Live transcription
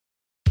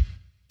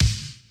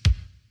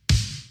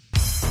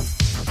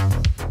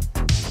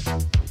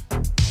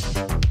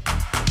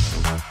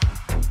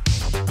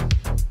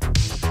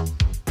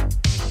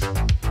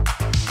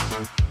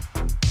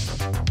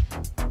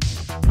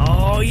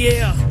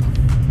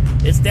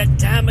It's that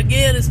time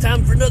again. It's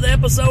time for another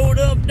episode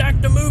of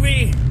Dr.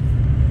 Movie.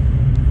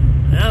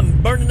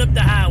 I'm burning up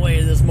the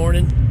highway this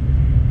morning.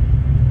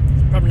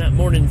 It's probably not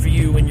morning for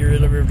you when you're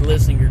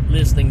listening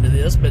to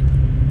this, but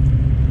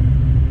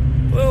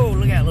whoa,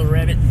 look out, little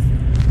rabbit.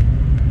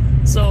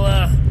 So,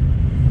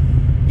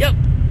 yep,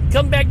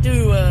 come back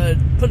to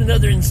put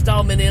another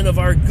installment in of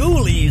our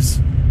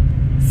Ghoulies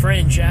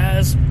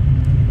franchise,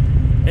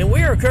 and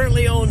we are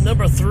currently on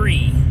number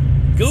 3.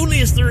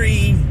 Ghoulies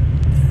 3.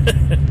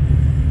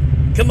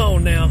 Come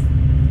on now.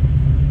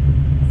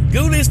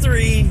 Ghoulies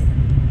 3.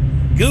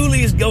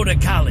 Ghoulies go to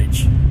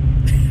college.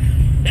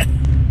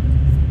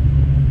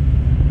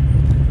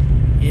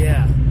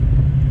 Yeah.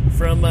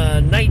 From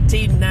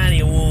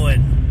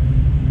 1991.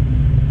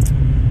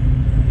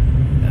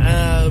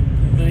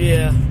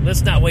 Yeah,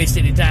 let's not waste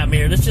any time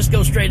here. Let's just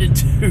go straight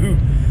into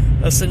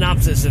a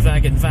synopsis if I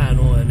can find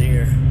one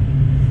here.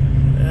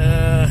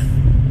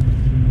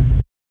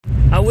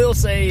 I will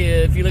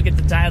say, if you look at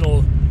the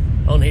title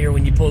on here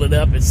when you pull it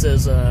up, it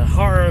says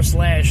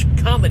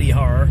horror/comedy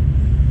horror.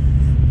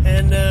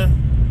 And,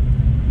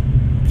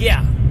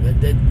 yeah,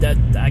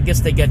 I guess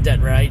they got that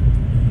right.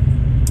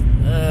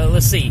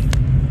 Let's see.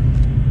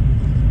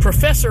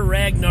 Professor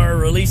Ragnar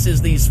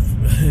releases the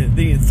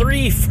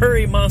 3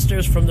 furry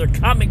monsters from their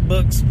comic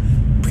book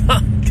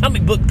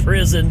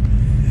prison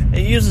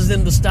and uses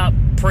them to stop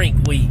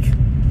Prank Week,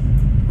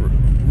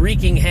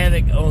 wreaking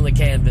havoc on the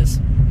canvas.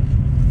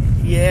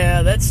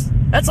 Yeah, that's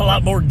a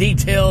lot more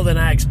detail than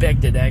I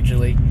expected,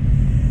 actually.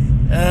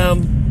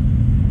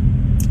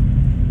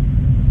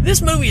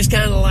 This movie is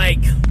kind of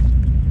like,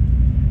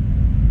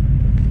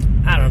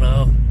 I don't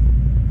know,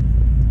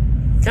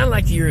 kind of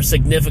like your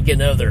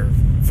significant other,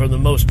 for the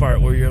most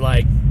part, where you're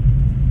like,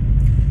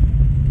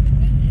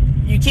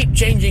 you keep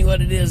changing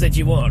what it is that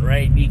you want,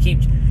 right?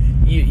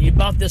 You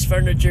bought this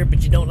furniture,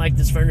 but you don't like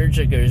this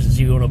furniture because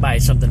you want to buy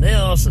something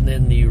else, and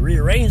then you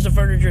rearrange the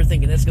furniture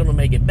thinking that's going to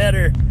make it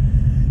better.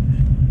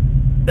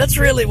 That's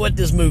really what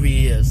this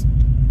movie is.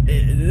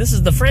 This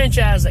is the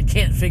franchise that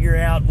can't figure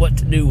out what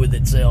to do with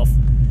itself.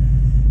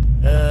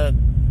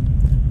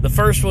 The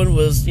first one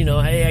was,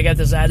 hey, I got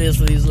this ideas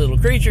for these little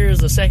creatures.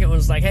 The second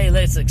one's like, hey,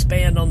 let's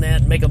expand on that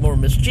and make them more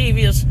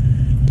mischievous,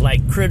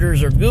 like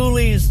critters or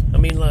ghoulies.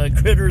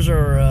 Critters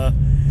or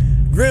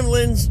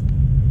gremlins.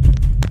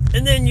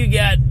 And then you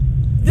got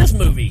this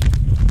movie.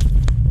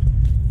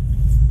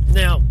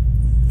 Now,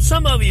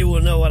 some of you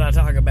will know what I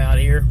talk about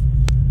here.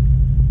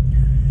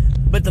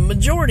 But the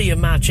majority of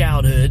my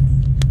childhood,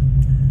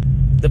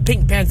 the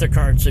Pink Panther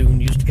cartoon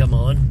used to come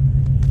on.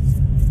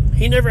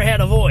 He never had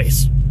a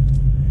voice.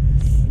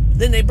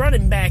 Then they brought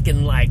him back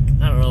in, the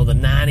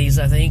 90s,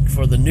 I think,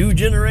 for the new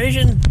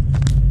generation.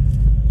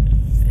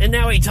 And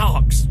now he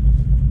talks.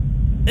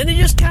 And he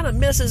just kind of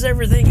messes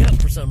everything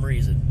up for some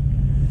reason.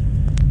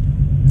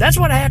 That's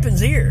what happens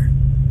here.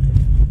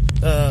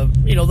 The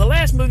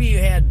last movie you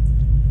had,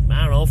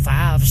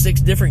 5,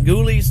 6 different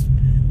ghoulies.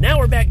 Now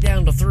we're back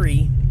down to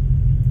 3.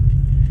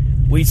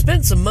 We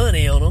spent some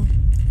money on them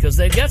because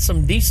they've got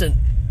some decent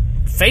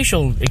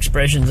facial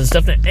expressions and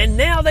stuff, and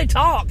now they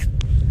talk.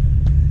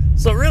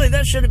 So really,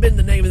 that should have been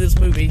the name of this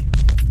movie,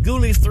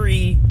 Ghoulies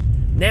 3,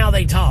 Now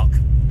They Talk.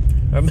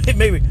 Or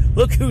maybe,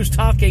 Look Who's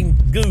Talking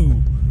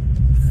Goo.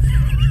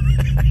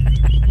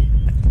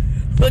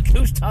 Look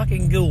Who's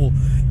Talking Ghoul.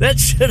 That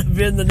should have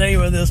been the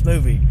name of this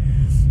movie.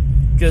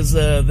 Because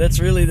that's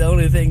really the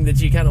only thing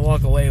that you kind of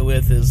walk away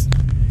with is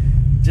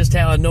just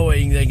how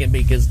annoying they can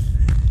be. Because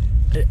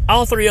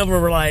all 3 of them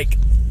are like,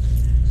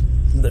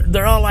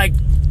 they're all like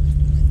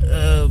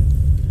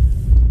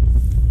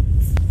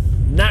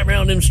Nightmare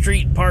on Elm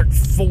Street Part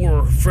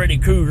 4 Freddy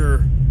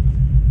Krueger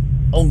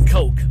on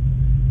coke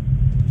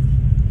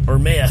or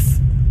meth.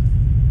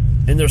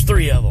 And there's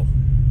 3 of them.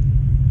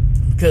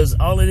 Because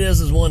all it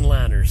is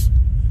one-liners.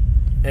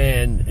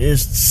 And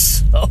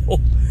it's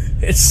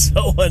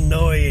so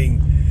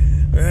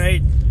annoying.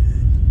 Right?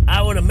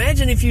 I would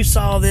imagine if you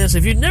saw this,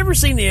 if you'd never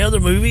seen the other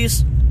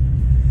movies,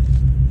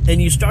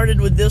 and you started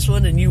with this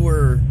one and you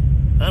were,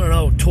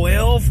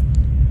 12,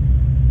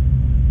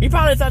 you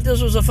probably thought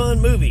this was a fun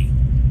movie.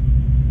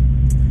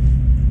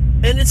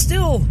 And it's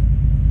still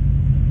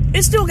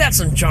got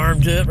some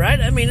charm to it, right?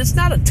 It's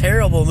not a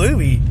terrible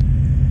movie.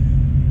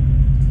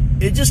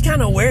 It just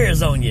kind of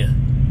wears on you.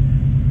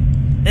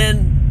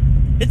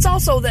 And it's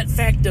also that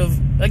fact of,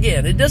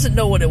 again, it doesn't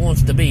know what it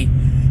wants to be.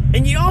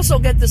 And you also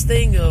got this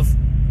thing of,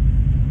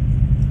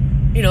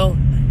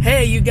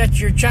 hey, you got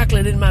your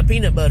chocolate in my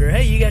peanut butter.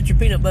 Hey, you got your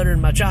peanut butter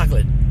in my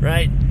chocolate,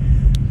 right?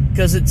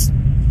 Because it's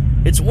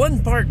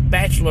one part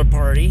Bachelor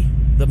Party,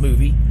 the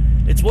movie.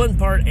 It's one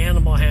part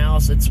Animal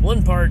House. It's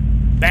one part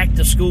Back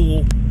to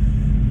School.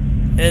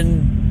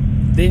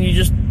 And then you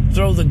just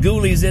throw the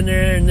Ghoulies in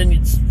there, and then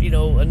it's,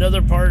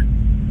 another part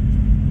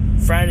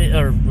Friday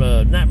or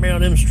Nightmare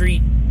on Elm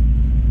Street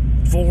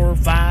 4,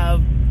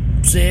 5,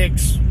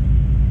 6,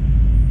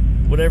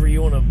 whatever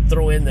you want to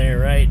throw in there,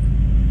 right?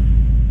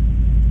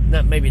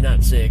 Maybe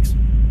not 6.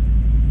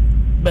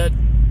 But,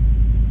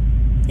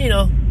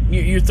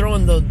 You're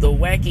throwing the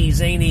wacky,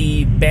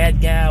 zany, bad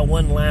guy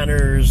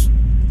one-liners.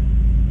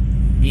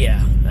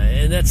 Yeah,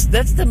 and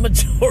that's the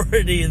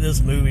majority of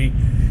this movie,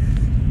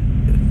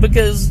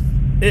 because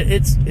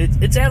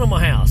it's Animal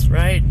House,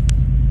 right?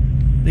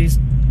 These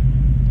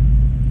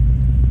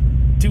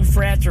two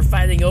frats are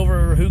fighting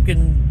over who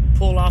can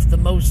pull off the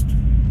most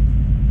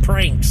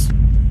pranks.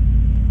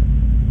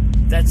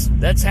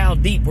 That's how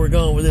deep we're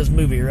going with this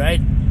movie,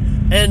 right?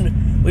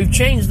 And we've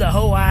changed the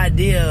whole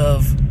idea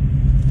of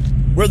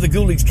where the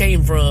Ghoulies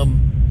came from.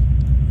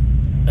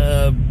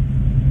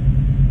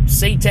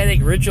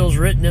 Satanic rituals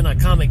written in a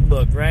comic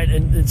book, right?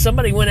 And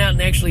somebody went out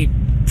and actually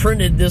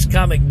printed this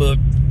comic book.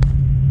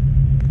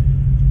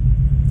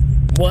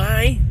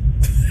 Why?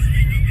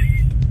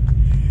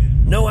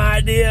 No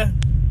idea.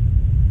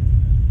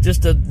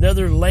 Just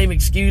another lame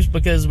excuse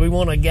because we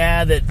want a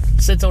guy that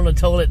sits on the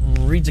toilet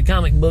and reads a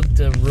comic book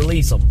to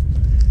release them.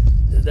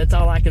 That's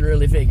all I can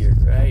really figure,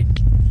 right?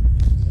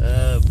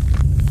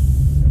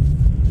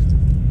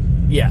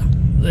 Yeah.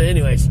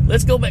 Anyways,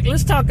 let's go back.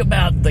 Let's talk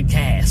about the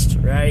cast,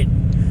 right?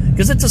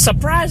 Because it's a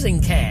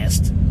surprising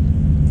cast.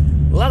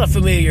 A lot of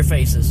familiar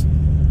faces.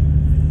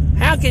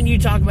 How can you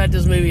talk about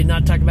this movie and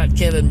not talk about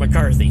Kevin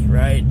McCarthy,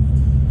 right?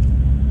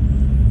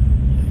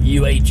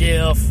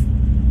 UHF,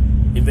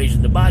 Invasion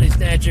of the Body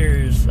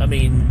Snatchers. I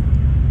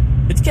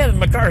mean, it's Kevin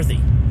McCarthy,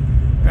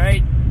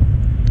 right?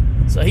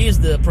 So he is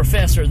the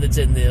professor that's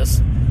in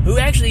this, who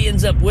actually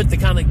ends up with the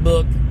comic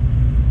book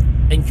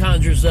and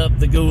conjures up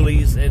the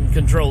Ghoulies and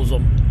controls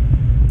them.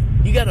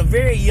 You got a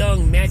very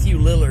young Matthew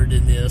Lillard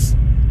in this.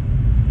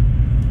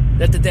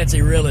 Not that that's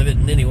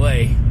irrelevant in any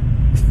way.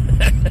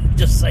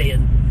 Just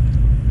saying.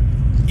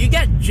 You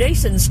got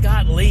Jason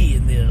Scott Lee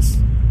in this.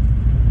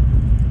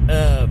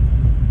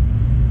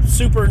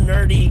 Super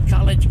nerdy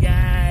college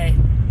guy.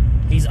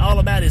 He's all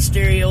about his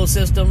stereo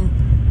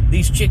system.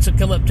 These chicks will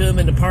come up to him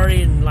in the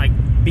party and like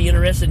be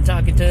interested in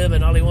talking to him,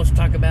 and all he wants to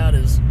talk about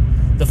is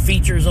the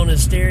features on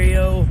his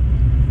stereo.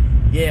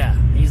 Yeah,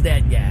 he's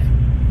that guy.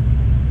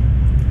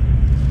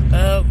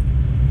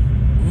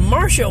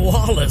 Marsha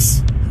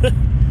Wallace.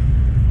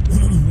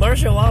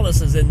 Marsha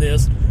Wallace is in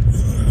this.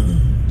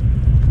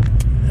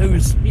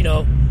 Who's,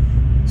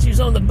 she's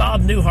on the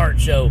Bob Newhart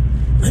show.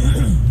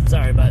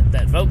 Sorry about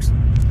that, folks.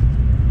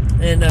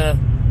 And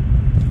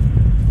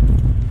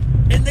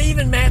they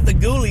even Matt the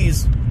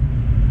Ghoulies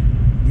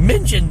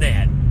mentioned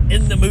that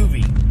in the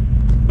movie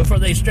before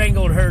they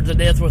strangled her to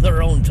death with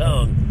her own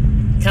tongue.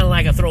 Kind of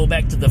like a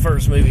throwback to the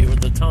first movie where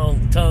the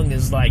tongue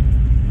is like,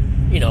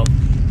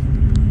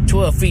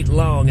 12 feet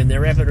long and they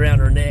wrap it around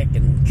her neck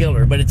and kill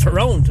her. But it's her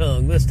own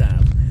tongue this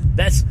time.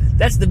 That's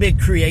the big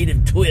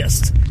creative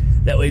twist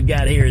that we've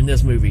got here in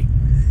this movie.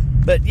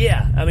 But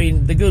yeah, I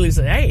mean, the Ghoulies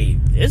say, "Hey,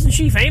 isn't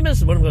she famous?"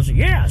 And one of them goes,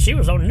 "Yeah, she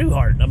was on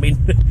Newhart." I mean,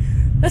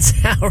 that's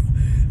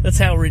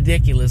how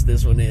ridiculous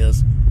this one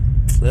is.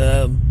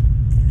 And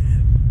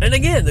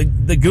again,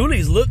 the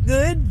Ghoulies look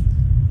good,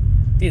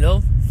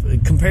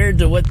 compared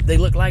to what they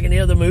look like in the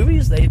other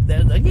movies. They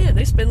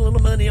spend a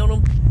little money on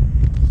them,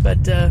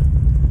 but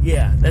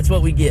yeah, that's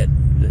what we get.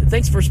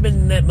 Thanks for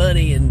spending that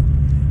money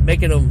and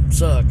making them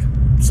suck.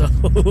 So,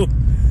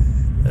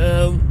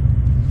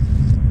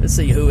 let's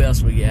see who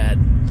else we got.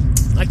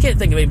 I can't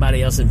think of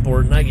anybody else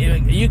important.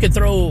 You could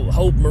throw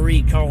Hope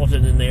Marie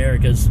Carlton in there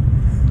because,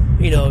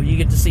 you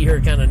get to see her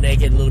kind of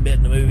naked a little bit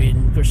in the movie.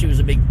 And, of course, she was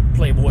a big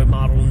Playboy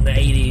model in the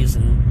 80s.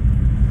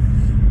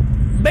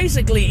 And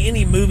basically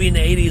any movie in the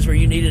 80s where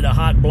you needed a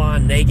hot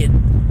blonde naked,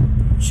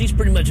 she's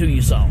pretty much who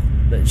you saw.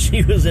 But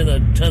she was in a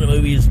ton of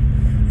movies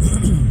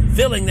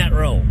filling that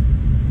role.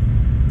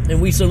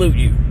 And we salute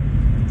you.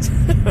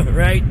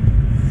 Right?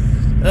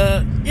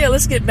 Yeah,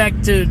 let's get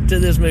back to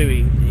this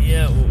movie.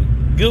 Yeah,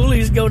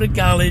 Ghoulies go to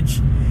college.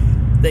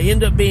 They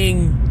end up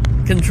being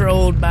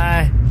controlled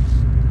by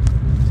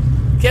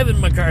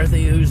Kevin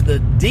McCarthy, who's the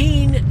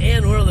dean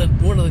and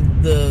one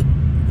of the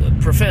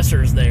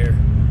professors there.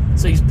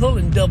 So he's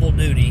pulling double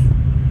duty,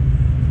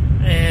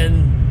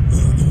 and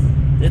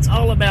it's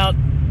all about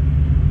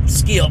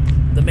Skip,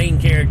 the main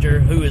character,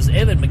 who is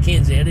Evan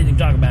McKenzie. I didn't even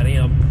talk about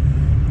him.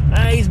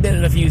 He's been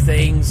in a few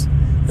things.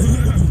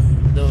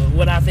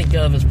 What I think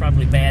of is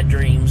probably Bad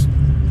Dreams,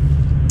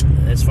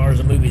 as far as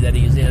a movie that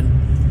he's in.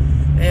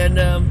 And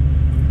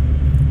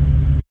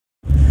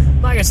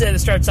like I said, it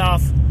starts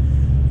off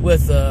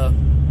with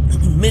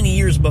many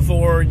years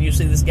before, and you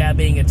see this guy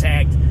being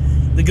attacked.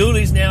 The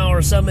Ghoulies now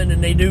are summoned,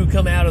 and they do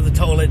come out of the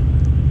toilet.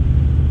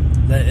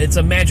 It's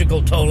a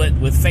magical toilet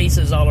with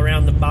faces all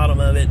around the bottom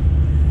of it.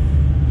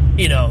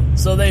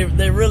 So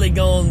they've really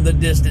gone the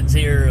distance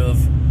here of...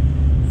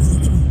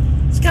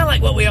 It's kind of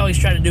like what we always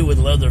try to do with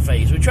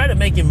Leatherface. We try to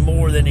make him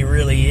more than he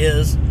really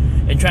is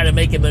and try to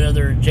make him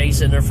another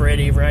Jason or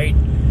Freddy, right?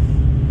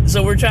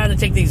 So we're trying to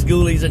take these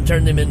Ghoulies and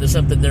turn them into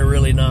something they're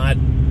really not.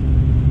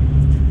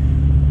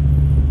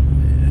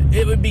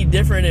 It would be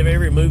different if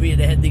every movie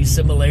had these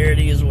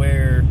similarities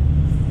where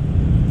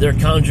they're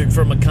conjured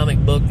from a comic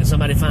book and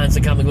somebody finds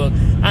the comic book.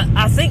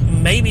 I think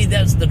maybe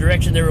that's the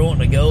direction they were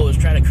wanting to go, is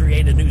try to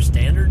create a new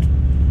standard.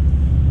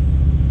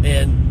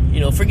 And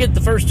forget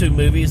the first two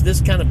movies.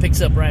 This kind of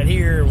picks up right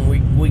here,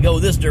 and we go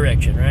this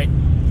direction, right?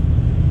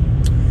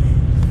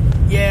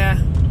 Yeah,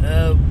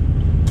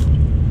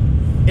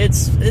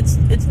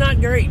 it's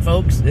not great,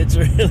 folks. It's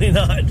really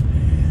not.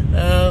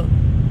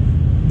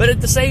 But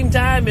at the same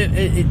time,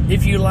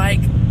 if you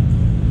like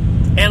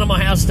Animal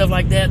House, stuff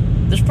like that,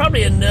 there's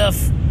probably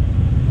enough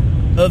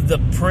of the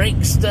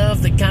prank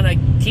stuff that kind of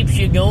keeps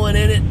you going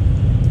in it.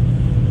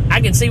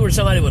 I can see where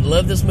somebody would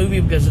love this movie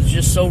because it's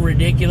just so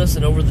ridiculous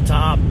and over the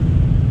top.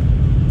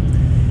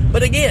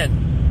 But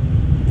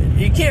again,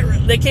 they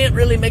can't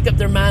really make up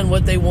their mind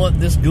what they want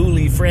this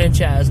Ghoulie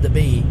franchise to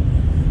be.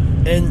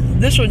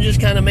 And this one just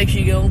kind of makes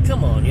you go,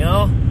 come on,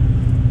 y'all.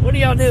 What are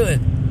y'all doing?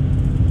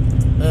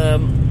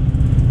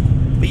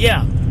 But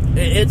yeah,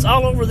 it's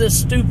all over this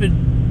stupid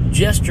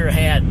gesture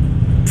hat,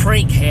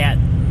 prank hat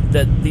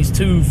that these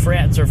two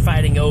frats are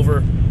fighting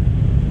over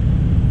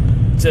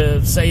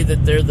to say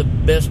that they're the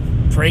best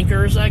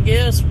prankers, I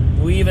guess.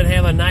 We even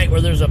have a night where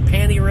there's a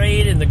panty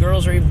raid and the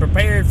girls are even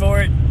prepared for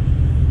it.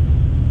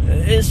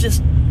 It's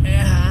just,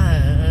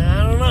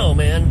 I don't know,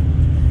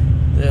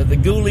 man. The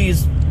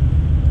Ghoulies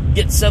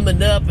get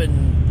summoned up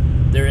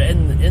and they're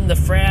in the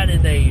frat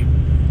and they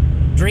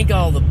drink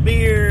all the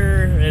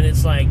beer, and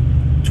it's like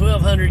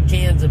 1,200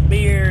 cans of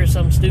beer,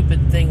 some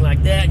stupid thing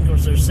like that. And of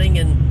course, they're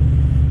singing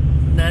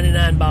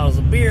 99 bottles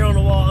of beer on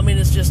the wall. I mean,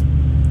 it's just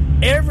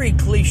every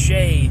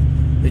cliche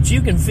that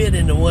you can fit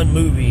into one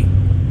movie,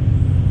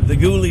 the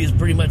Ghoulies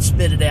pretty much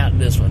spit it out in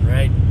this one,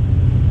 right?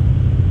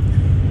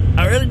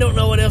 I really don't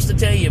know what else to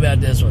tell you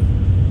about this one.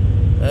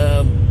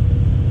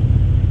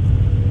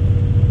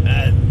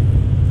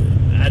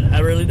 I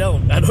really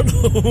don't. I don't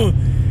know.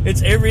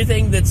 It's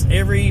everything that's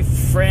every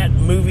frat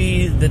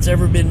movie that's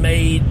ever been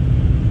made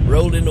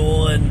rolled into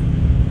one.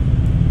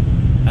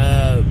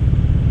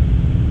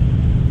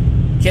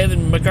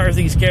 Kevin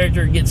McCarthy's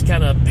character gets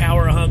kind of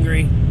power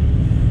hungry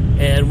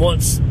and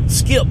wants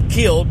Skip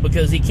killed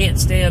because he can't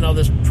stand all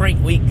this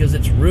prank week because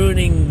it's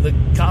ruining the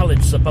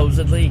college,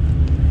 supposedly.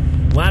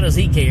 Why does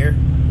he care,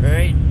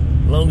 right?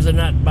 As long as they're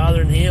not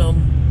bothering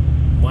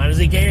him, why does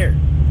he care?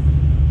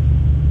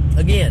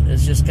 Again,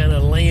 it's just kind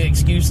of lame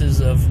excuses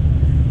of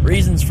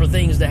reasons for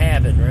things to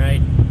happen, right?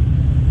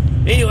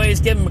 Anyways,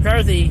 Kevin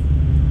McCarthy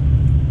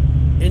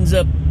ends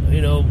up,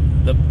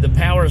 the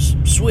powers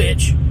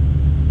switch,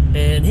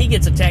 and he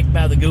gets attacked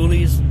by the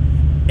Ghoulies,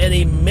 and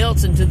he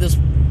melts into this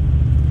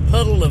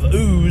puddle of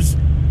ooze.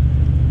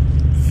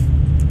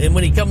 And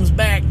when he comes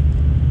back,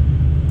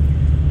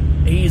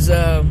 he's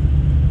got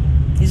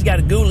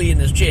a ghoulie in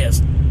his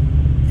chest.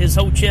 His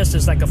whole chest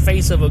is like a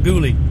face of a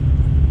ghoulie,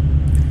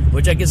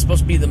 which I guess is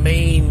supposed to be the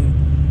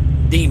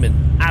main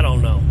demon. I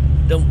don't know.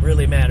 Don't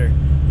really matter.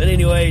 But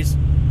anyways,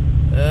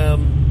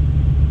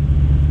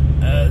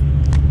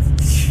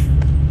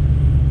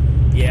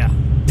 yeah.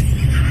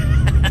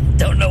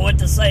 Don't know what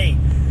to say.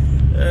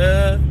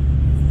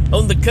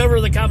 On the cover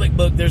of the comic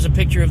book, there's a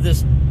picture of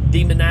this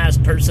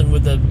demonized person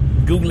with a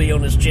ghoulie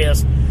on his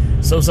chest.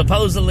 So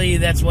supposedly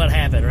that's what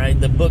happened, right?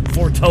 The book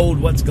foretold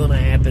what's going to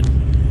happen.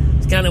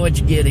 It's kind of what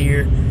you get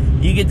here.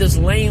 You get this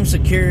lame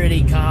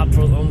security cop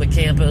on the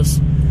campus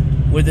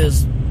with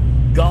his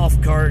golf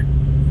cart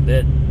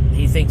that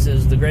he thinks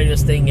is the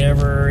greatest thing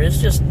ever. It's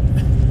just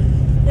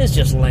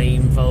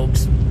lame,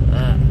 folks.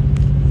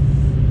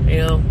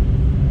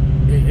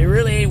 It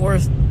really ain't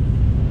worth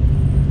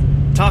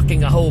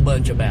talking a whole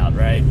bunch about,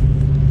 right?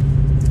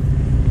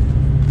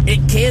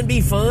 It can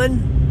be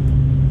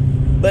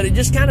fun, but it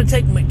just kind of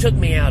took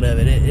me out of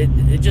it.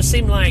 It just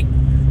seemed like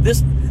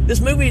this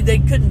movie, they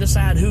couldn't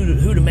decide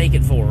who to make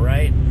it for,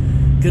 right?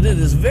 Because it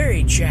is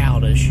very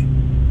childish,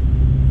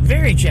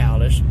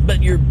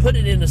 but you're put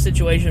it in a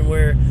situation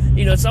where,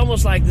 it's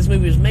almost like this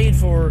movie was made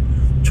for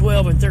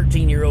 12 and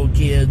 13-year-old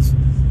kids,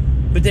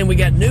 but then we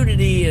got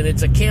nudity, and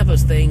it's a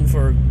campus thing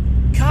for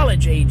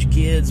college-age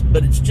kids,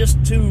 but it's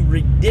just too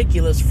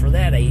ridiculous for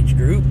that age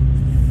group.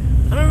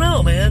 I don't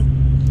know, man.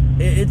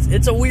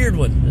 It's a weird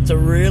one. It's a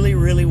really,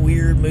 really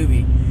weird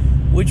movie,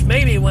 which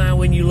may be why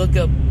when you look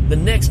up the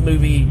next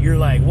movie, you're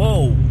like,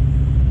 whoa,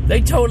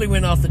 they totally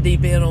went off the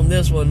deep end on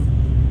this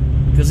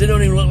one, because they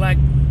don't even look like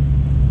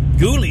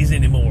Ghoulies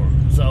anymore.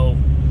 So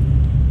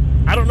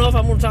I don't know if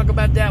I'm going to talk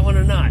about that one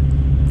or not.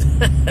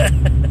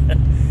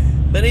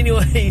 But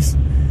anyways,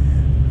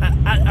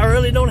 I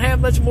really don't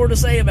have much more to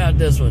say about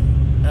this one.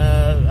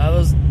 I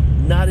was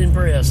not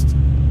impressed.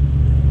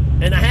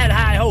 And I had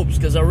high hopes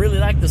because I really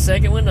liked the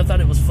second one. I thought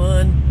it was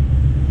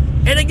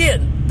fun. And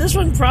again, this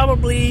one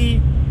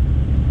probably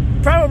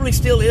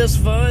still is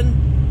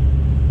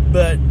fun.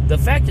 But the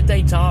fact that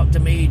they talked to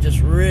me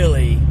just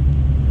really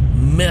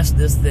messed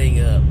this thing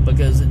up,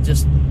 because it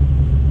just,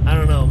 I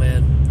don't know,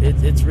 man.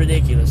 It's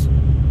ridiculous.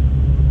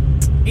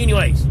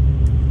 Anyways,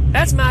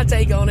 that's my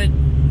take on it.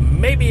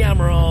 Maybe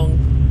I'm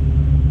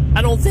wrong.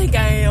 I don't think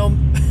I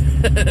am.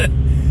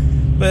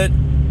 But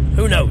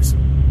who knows?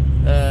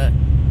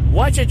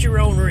 Watch at your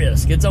own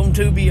risk. It's on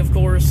Tubi, of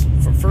course,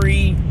 for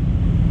free.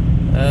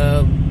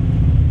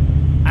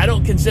 I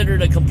don't consider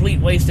it a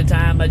complete waste of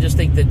time. I just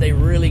think that they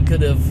really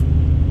could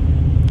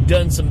have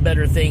done some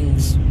better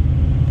things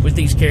with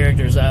these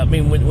characters. I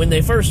mean, when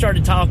they first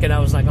started talking, I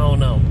was like, oh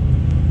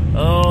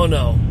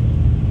no,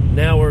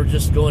 now we're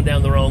just going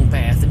down the wrong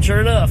path. And sure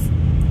enough,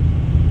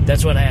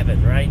 that's what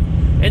happened, right?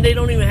 And they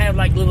don't even have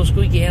like little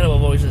squeaky animal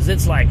voices.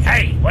 It's like,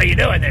 hey, what are you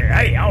doing there?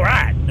 Hey, all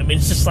right. I mean,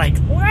 it's just like,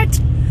 what?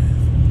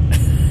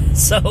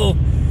 So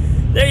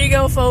there you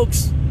go,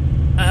 folks.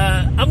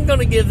 I'm going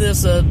to give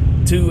this a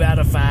 2 out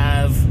of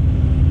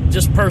 5.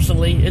 Just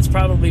personally, it's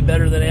probably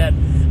better than that.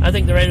 I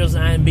think the Raiders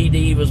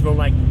IMBD was more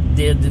like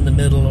dead in the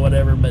middle or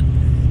whatever, but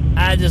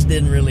I just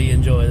didn't really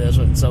enjoy this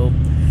one. So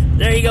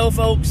there you go,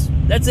 folks.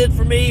 That's it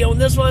for me on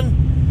this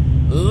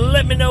one.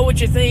 Let me know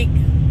what you think.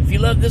 If you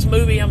love this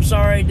movie, I'm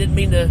sorry. Didn't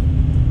mean to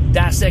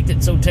dissect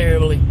it so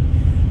terribly.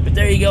 But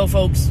there you go,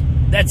 folks.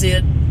 That's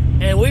it.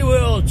 And we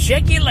will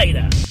check you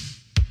later.